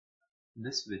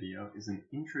This video is an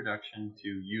introduction to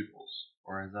Utils,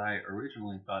 or as I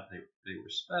originally thought they were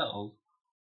spelled,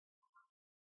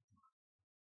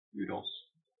 Utils.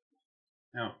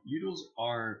 Now, Utils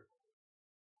are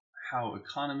how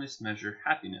economists measure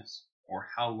happiness, or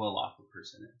how well off a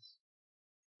person is.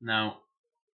 Now,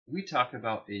 we talk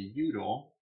about a Util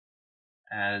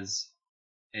as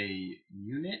a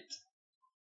unit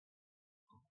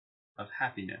of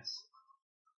happiness.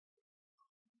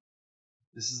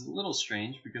 This is a little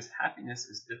strange because happiness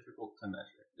is difficult to measure.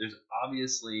 There's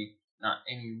obviously not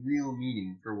any real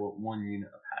meaning for what one unit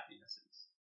of happiness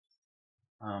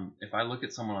is. If I look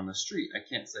at someone on the street, I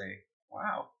can't say,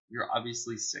 wow, you're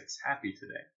obviously 6 happy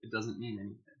today. It doesn't mean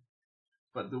anything.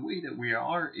 But the way that we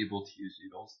are able to use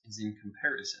Utils is in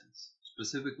comparisons,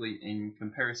 specifically in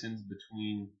comparisons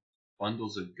between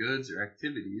bundles of goods or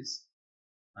activities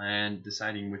and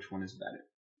deciding which one is better.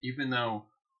 Even though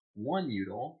one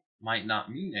Util might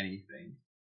not mean anything,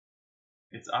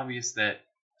 it's obvious that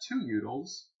 2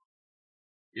 Utils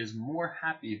is more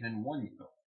happy than 1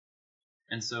 Util.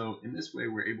 And so in this way,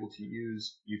 we're able to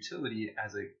use utility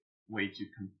as a way to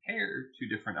compare 2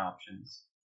 different options,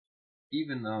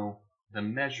 even though the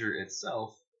measure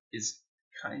itself is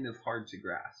kind of hard to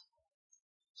grasp.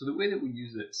 So the way that we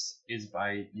use this is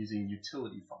by using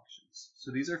utility functions. So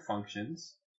these are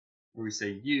functions where we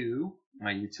say u,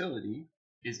 my utility,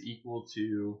 is equal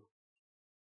to,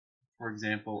 for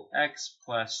example, x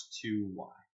plus 2y,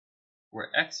 where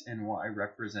x and y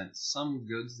represent some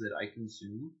goods that I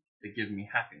consume that give me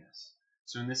happiness.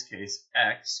 So in this case,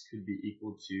 x could be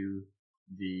equal to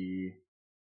the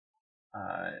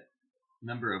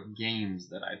number of games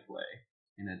that I play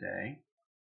in a day,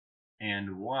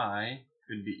 and y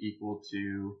could be equal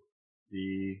to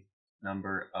the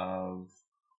number of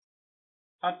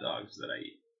hot dogs that I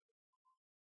eat.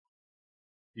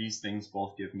 These things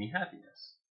both give me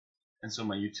happiness. And so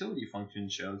my utility function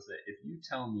shows that if you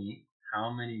tell me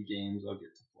how many games I'll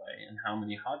get to play and how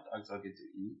many hot dogs I'll get to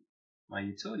eat, my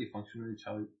utility function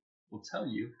will tell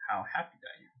you how happy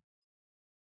I am.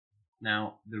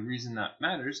 Now, the reason that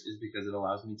matters is because it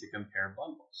allows me to compare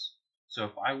bundles. So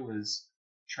if I was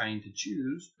trying to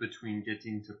choose between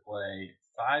getting to play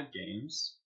 5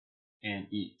 games and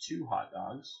eat 2 hot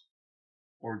dogs,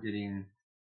 or getting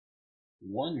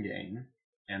 1 game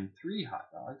and 3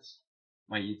 hot dogs,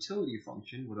 my utility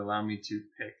function would allow me to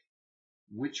pick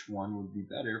which one would be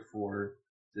better for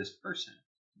this person,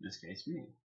 in this case me.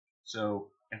 So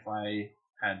if I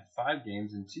had 5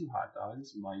 games and 2 hot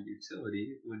dogs, my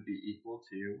utility would be equal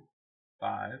to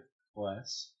 5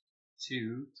 plus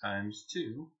 2 times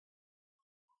 2,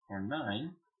 or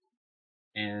 9.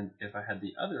 And if I had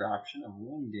the other option of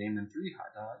 1 game and 3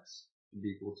 hot dogs, it would be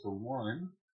equal to 1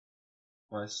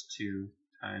 plus 2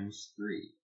 times 3,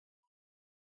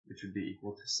 which would be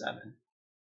equal to 7,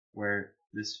 where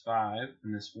this 5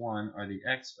 and this 1 are the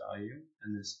x value,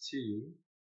 and this 2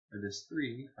 or this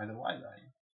 3 are the y value.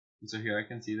 And so here I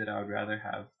can see that I would rather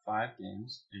have 5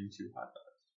 games and 2 hot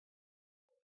dogs.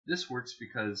 This works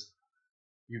because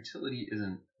utility is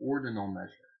an ordinal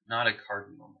measure, not a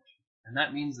cardinal measure. And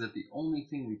that means that the only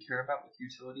thing we care about with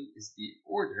utility is the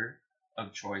order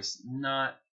of choice,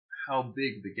 not how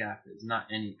big the gap is, not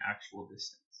any actual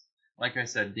distance. Like I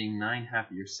said, being 9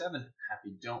 happy or 7 happy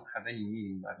don't have any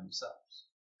meaning by themselves.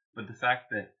 But the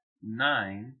fact that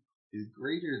 9 is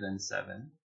greater than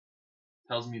 7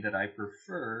 tells me that I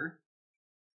prefer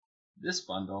this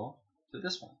bundle to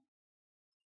this one.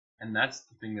 And that's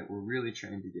the thing that we're really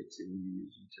trying to get to when you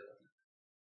use utility.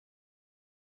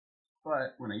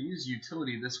 But when I use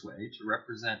utility this way to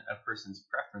represent a person's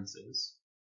preferences,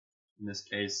 in this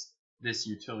case, this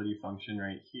utility function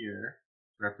right here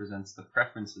represents the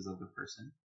preferences of the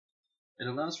person, it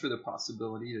allows for the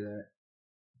possibility that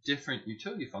different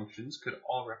utility functions could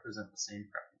all represent the same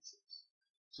preferences.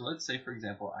 So let's say, for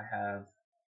example, I have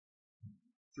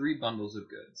 3 bundles of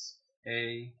goods,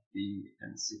 A, B,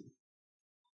 and C.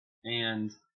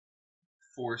 And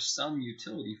for some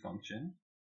utility function,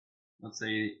 let's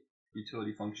say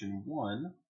utility function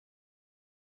 1,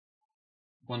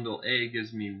 bundle A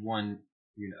gives me 1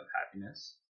 unit of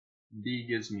happiness, B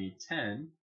gives me 10,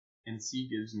 and C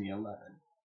gives me 11.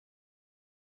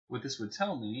 What this would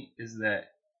tell me is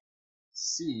that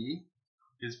C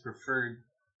is preferred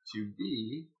to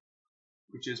B,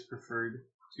 which is preferred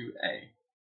to A.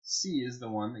 C is the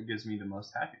one that gives me the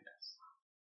most happiness.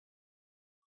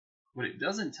 What it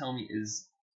doesn't tell me is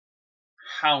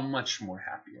how much more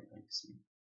happy it makes me.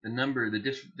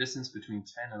 The distance between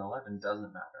 10 and 11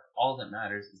 doesn't matter. All that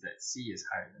matters is that C is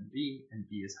higher than B and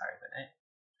B is higher than A.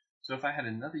 So if I had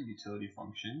another utility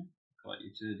function, call it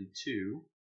utility 2,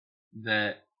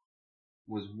 that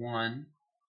was 1,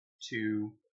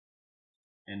 2,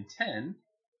 and 10,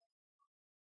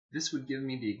 this would give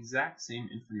me the exact same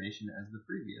information as the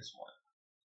previous one.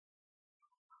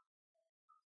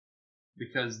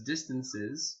 Because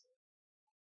distances,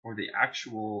 or the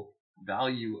actual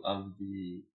value of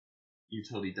the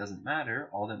utility, doesn't matter,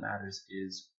 all that matters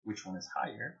is which one is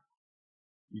higher,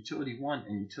 utility 1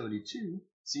 and utility 2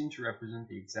 seem to represent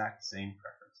the exact same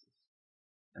preferences.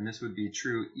 And this would be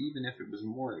true even if it was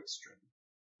more extreme.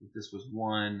 If this was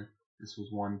 1, this was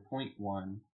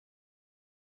 1.1,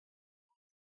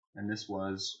 and this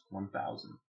was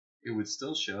 1000. It would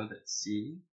still show that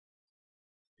C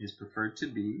is preferred to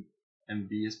B and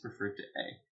B is preferred to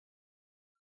A.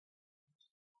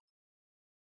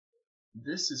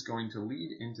 This is going to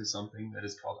lead into something that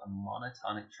is called a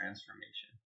monotonic transformation.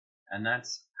 And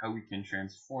that's how we can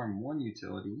transform one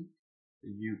utility, the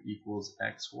u equals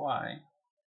xy,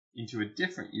 into a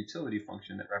different utility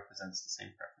function that represents the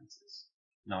same preferences.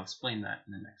 And I'll explain that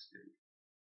in the next video.